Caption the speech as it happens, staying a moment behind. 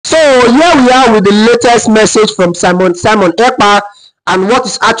here we are with the latest message from Simon Ekpa and what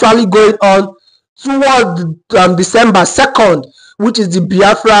is actually going on toward December 2nd, which is the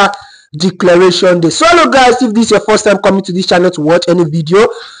Biafra Declaration Day. So hello guys, if this is your first time coming to this channel to watch any video,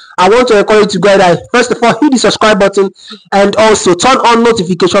 I want to encourage you to go ahead and first of all hit the subscribe button and also turn on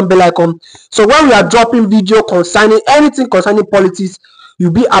notification bell icon, so when we are dropping video concerning anything concerning politics,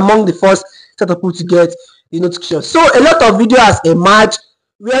 you'll be among the first set of people to get the notification. So a lot of video has emerged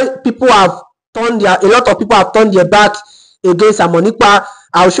where people have turned a lot of people have turned their back against Simon Ekpa.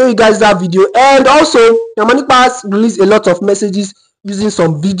 I'll show you guys that video, and also Simon Ekpa has released a lot of messages using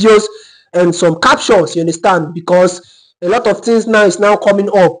some videos and some captions, you understand, because a lot of things now is now coming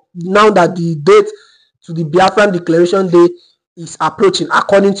up now that the date to the Biafran Declaration Day is approaching,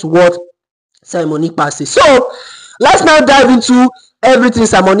 according to what Simon Ekpa says. So let's now dive into everything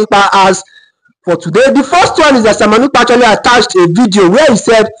Simon Ekpa has for today. The first one is that Simon Ekpa actually attached a video where he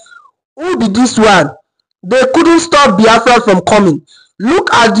said, "Who be this one? They couldn't stop Biafra from coming.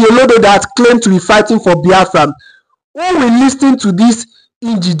 Look at the Olodo that claimed to be fighting for Biafra. Who will listen to this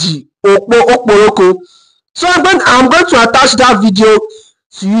Injiji Okporoko?" So I'm going to attach that video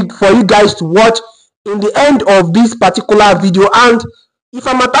to you for you guys to watch in the end of this particular video. And if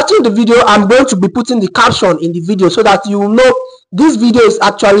I'm attaching the video, I'm going to be putting the caption in the video so that you will know this video is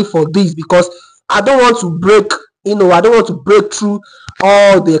actually for this, because I don't want to break, I don't want to break through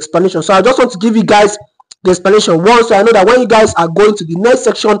all the explanation. So I just want to give you guys the explanation once, so I know that when you guys are going to the next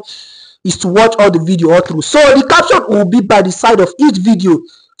section is to watch all the video all through. So the caption will be by the side of each video,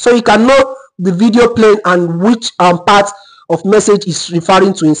 so you can know the video playing and which part of message is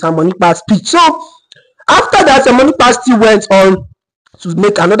referring to in Simon Ekpa's speech. So after that, Simon Ekpa still went on to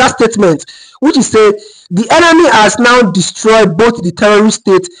make another statement, which is say the enemy has now destroyed both the terrorist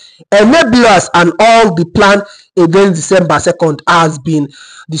state and nebulous, and all the plan against December 2nd has been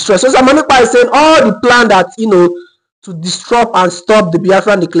destroyed. So Simon Ekpa is saying all the plan that to disrupt and stop the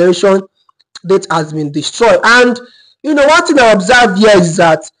Biafran Declaration date has been destroyed. And one thing I observe here is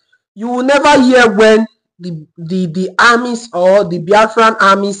that you will never hear when the armies or the Biafran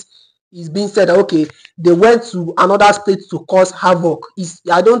armies is being said, okay, they went to another state to cause havoc.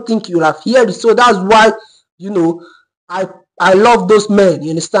 I don't think you'll have heard it. So that's why I love those men, you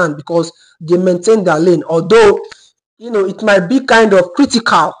understand, because they maintain their lane. Although it might be kind of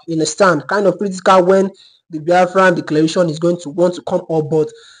critical, you understand, kind of critical when the Biafran Declaration is going to want to come up, but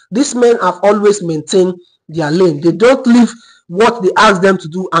these men have always maintained their lane. They don't leave what they ask them to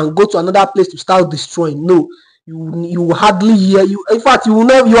do and go to another place to start destroying. No, you hardly hear. In fact,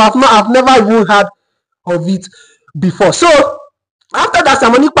 I've never even heard of it before. So after that,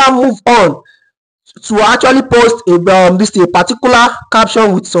 Simon Ekpa moved on to actually post a particular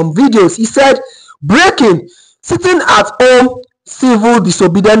caption with some videos. He said, "Breaking: sitting at home civil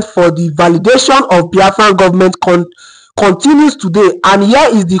disobedience for the validation of Biafran government continues today, and here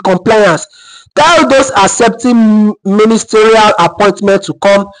is the compliance. Tell those accepting ministerial appointment to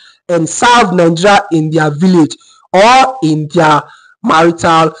come and serve Nigeria in their village or in their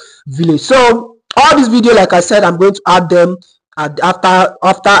marital village." So all this video, like I said, I'm going to add them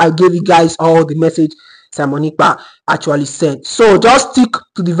after I gave you guys all the message Simon Ekpa actually sent. So just stick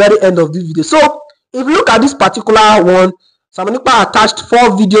to the very end of this video. So if you look at this particular one, Simon Ekpa attached 4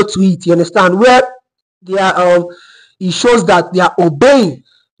 videos to it, you understand, where they are it shows that they are obeying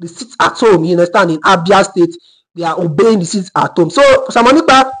the sit at home, you understand, in Abia State. They are obeying the sit at home. So Simon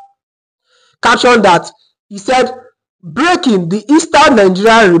Ekpa captioned that, he said, "Breaking: the eastern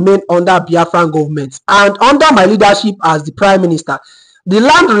Nigeria remain under Biafran government, and under my leadership as the Prime Minister, the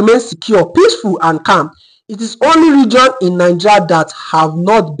land remains secure, peaceful and calm. It is only region in Nigeria that have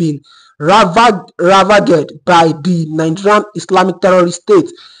not been ravaged by the Nigerian Islamic terrorist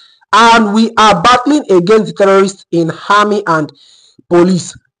state, and we are battling against the terrorists in army and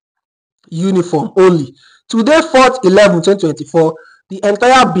police uniform only. Today, 4th 11 2024, the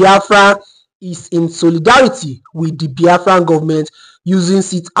entire Biafra is in solidarity with the Biafran government using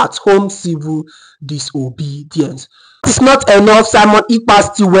sit-at-home civil disobedience." It's not enough. Simon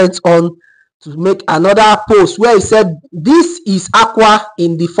Ekpa still went on to make another post where he said, "This is Aqua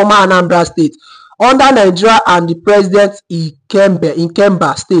in the former Anambra State under Nigeria and the president in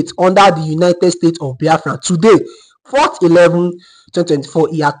Kemba State under the United States of Biafra. Today, 4th 11 2024,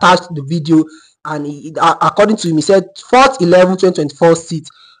 he attached the video, and according to him, he said 4th 11 2024 sit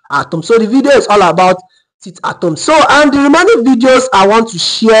at home. So the video is all about sit at home. So, and the remaining videos I want to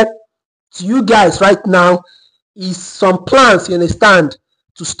share to you guys right now is some plans, you understand,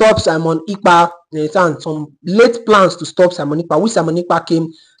 to stop Simon Ekpa, you understand, some late plans to stop Simon Ekpa, which Simon Ekpa came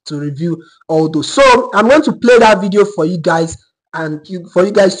to review all those. So I'm going to play that video for you guys and for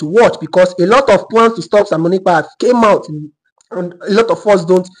you guys to watch, because a lot of plans to stop Simon Ekpa have came out, and a lot of us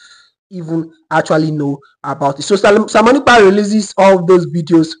don't even actually know about it. So Simon Ekpa releases all those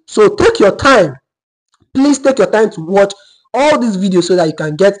videos. So take your time. Please take your time to watch all these videos so that you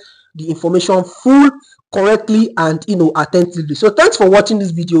can get the information full, correctly, and attentively. So thanks for watching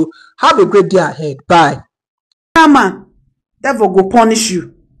this video. Have a great day ahead. Bye. Man, devil go punish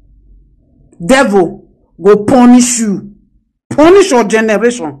you. Devil go punish you. Punish your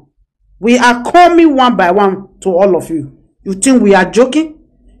generation. We are coming one by one to all of you. You think we are joking?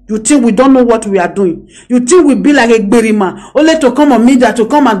 You think we don't know what we are doing? You think we be like a berima, only to come on media, to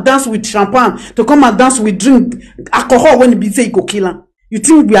come and dance with champagne, to come and dance with drink alcohol when it be say go kill him? You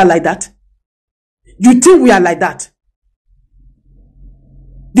think we are like that? You think we are like that?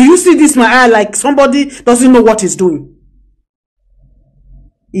 Do you see this my eye like somebody doesn't know what he's doing?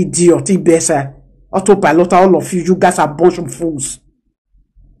 Idiot, ibesa, autopilot, all of you. You guys are a bunch of fools.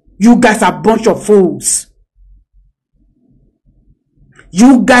 You guys are a bunch of fools.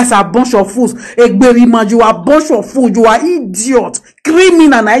 You guys are a bunch of fools. Egberima, you are a bunch of fools. You are idiot.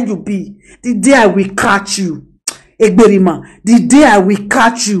 Criminal, and you be. The day I will catch you. Egberima, the day I will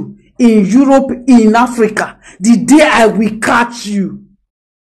catch you in Europe, in Africa, the day I will catch you.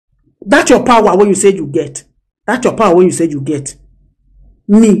 That's your power when you say you get. That's your power when you say you get.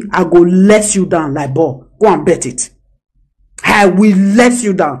 Me, I go let you down like ball. Go and bet it. I will let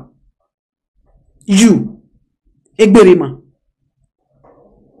you down. You, Egberima.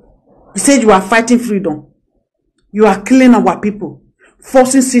 You said you are fighting freedom. You are killing our people,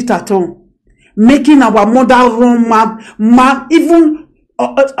 forcing sit at home, making our mother run mad, even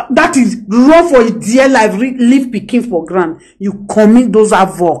that is run for a dear life, leave Peking for grand. You commit those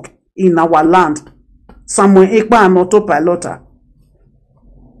havoc in our land. Samuel Ekpa and autopilota.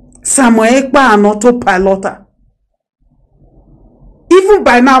 Samuel Ekpa and autopilota. Even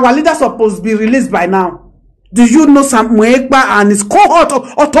by now, our leader supposed to be released by now. Do you know Samuel Ekpa and his cohort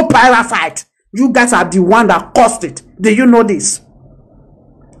of autopilot? You guys are the one that caused it. Do you know this?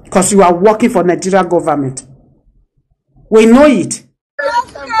 Because you are working for Nigeria government. We know it.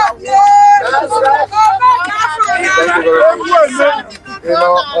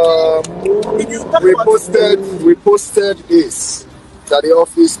 We posted this, that the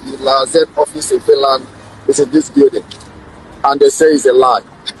office, the Lazen office in Finland is in this building, and they say it's a lie.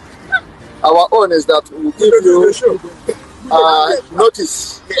 Our own is that we'll give you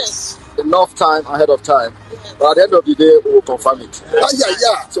notice, enough time ahead of time, but at the end of the day, we will confirm it.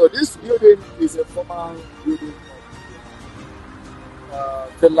 So this building is a former building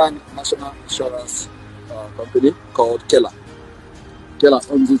of Finland National Insurance Company called Kela. Kela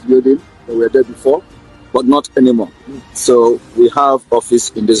owns this building. We were there before, but not anymore. So we have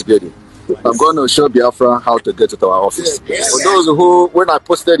office in this building. I'm going to show Biafra how to get to our office. For those who, when I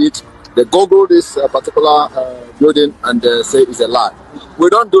posted it, they Google this particular building and they say it's a lie. We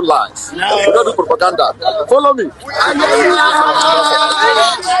don't do lies. We don't do propaganda. Follow me.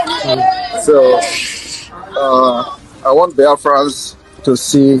 So I want Biafrans to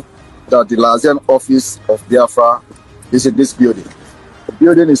see that the Lazen office of Biafra is in this building. The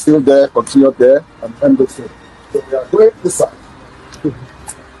building is still there, continue there, and end the same. So we are going this side.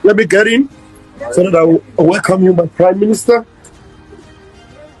 Let me get in so that I will welcome you, my Prime Minister.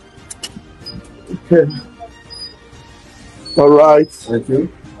 Okay. All right. Thank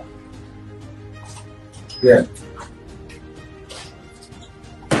you. Yeah.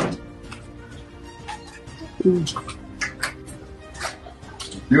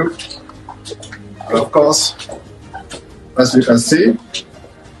 You. And of course, as you can see,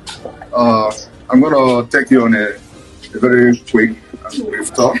 I'm going to take you on a very quick and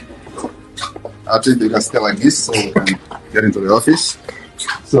brief tour. I think you can stay like this so we can get into the office.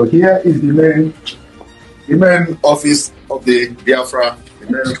 So here is the main office of the Biafra, the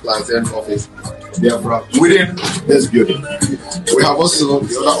main Lazen office of Biafra within this building. We have also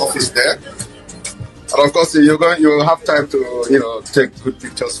the other office there. And of course, you'll have time to take good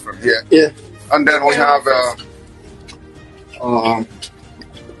pictures from here. Yeah. And then we have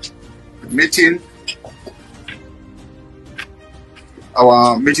meeting.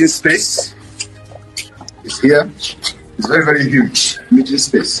 Our meeting space is here. It's very, very huge meeting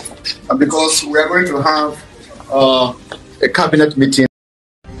space. And because we are going to have a cabinet meeting.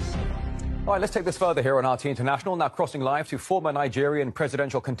 All right, let's take this further here on RT International. Now crossing live to former Nigerian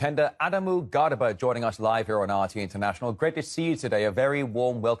presidential contender Adamu Gardaba joining us live here on RT International. Great to see you today. A very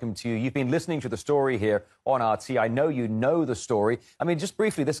warm welcome to you. You've been listening to the story here on RT. I know you know the story. I mean, just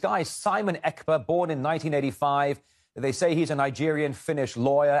briefly, this guy, Simon Ekpa, born in 1985, They say he's a Nigerian-Finnish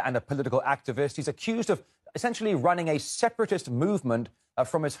lawyer and a political activist. He's accused of essentially running a separatist movement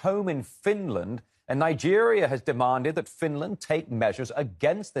from his home in Finland. And Nigeria has demanded that Finland take measures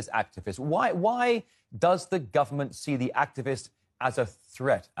against this activist. Why does the government see the activist as a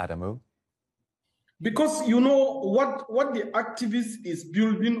threat, Adamu? Because, you know, what the activist is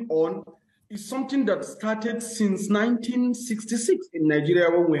building on is something that started since 1966 in Nigeria,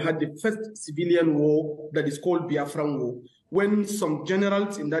 when we had the first civilian war that is called Biafran War, when some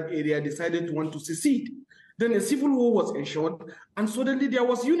generals in that area decided to want to secede. Then a civil war was ensured, and suddenly there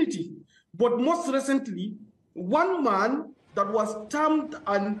was unity. But most recently, one man that was termed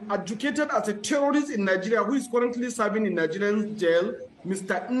and adjudicated as a terrorist in Nigeria, who is currently serving in Nigerian jail,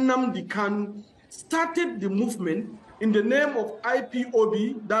 Mr. Nnamdi Kanu, started the movement in the name of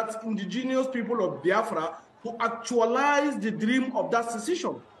IPOB, that's indigenous people of Biafra, to actualize the dream of that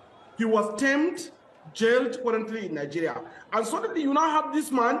secession. He was tamed, jailed currently in Nigeria. And suddenly you now have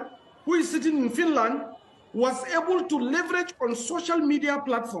this man who is sitting in Finland, was able to leverage on social media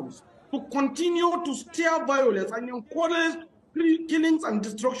platforms to continue to stir violence and encourage killings and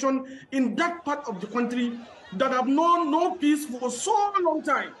destruction in that part of the country that have known no peace for so long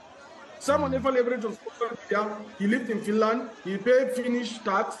time. Someone never leveraged on social media. He lived in Finland, he paid Finnish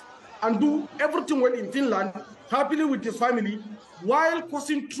tax, and do everything well in Finland, happily with his family, while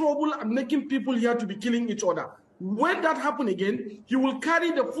causing trouble and making people here to be killing each other. When that happens again, he will carry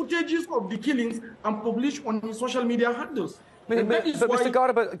the footages of the killings and publish on his social media handles. But Mr.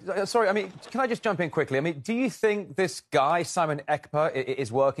 Garda, sorry, I mean, can I just jump in quickly? I mean, do you think this guy, Simon Ekpa,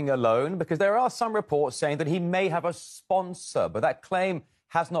 is working alone? Because there are some reports saying that he may have a sponsor, but that claim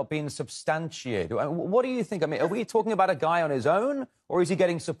has not been substantiated. What do you think? I mean, are we talking about a guy on his own, or is he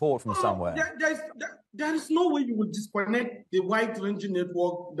getting support from somewhere? There is no way you will disconnect the wide-ranging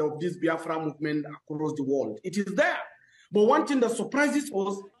network of this Biafra movement across the world. It is there. But one thing that surprises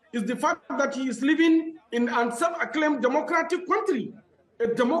us is the fact that he is living in a self-acclaimed democratic country, a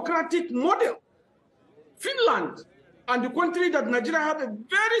democratic model. Finland, and the country that Nigeria had a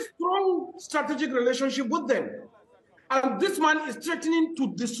very strong strategic relationship with them. And this man is threatening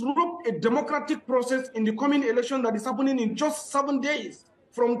to disrupt a democratic process in the coming election that is happening in just 7 days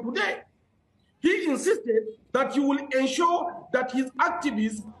from today. He insisted that he will ensure that his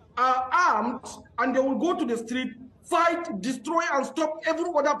activists are armed and they will go to the street, fight, destroy, and stop every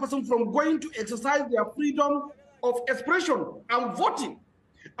other person from going to exercise their freedom of expression and voting.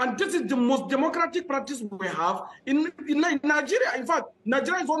 And this is the most democratic practice we have in Nigeria. In fact,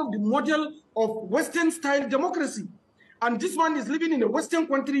 Nigeria is one of the model of Western-style democracy. And this man is living in a Western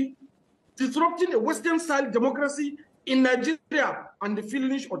country, disrupting a Western-style democracy in Nigeria, and the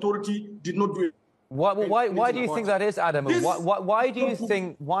Finnish authority did not do it. Why do you think that is, Adamu?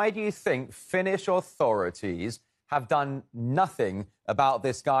 Why do you think Finnish authorities have done nothing about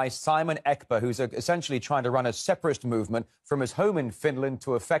this guy, Simon Ekpa, who's essentially trying to run a separatist movement from his home in Finland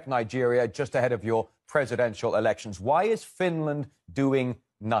to affect Nigeria just ahead of your presidential elections? Why is Finland doing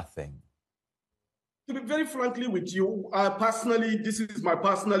nothing? To be very frankly with you, personally, this is my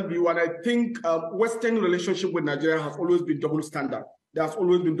personal view, and I think Western relationship with Nigeria has always been double standard. There has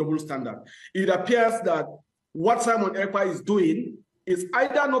always been double standard. It appears that what Simon Ekpa is doing is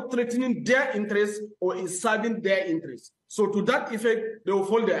either not threatening their interests or is serving their interests. So to that effect, they will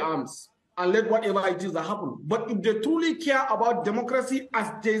fold their arms and let whatever it is that happen. But if they truly care about democracy,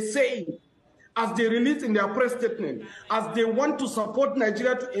 as they say, as they release in their press statement, as they want to support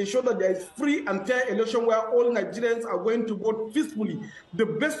Nigeria to ensure that there is free and fair election where all Nigerians are going to vote peacefully, the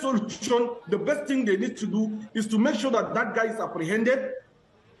best solution, the best thing they need to do is to make sure that that guy is apprehended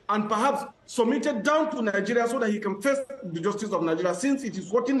and perhaps submitted down to Nigeria so that he can face the justice of Nigeria, since it is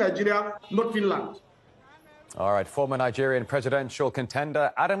voting Nigeria, not Finland. All right, former Nigerian presidential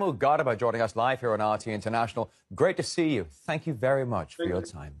contender Adamu Garba joining us live here on RT International. Great to see you. Thank you very much for your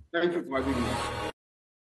time. Thank you for having me.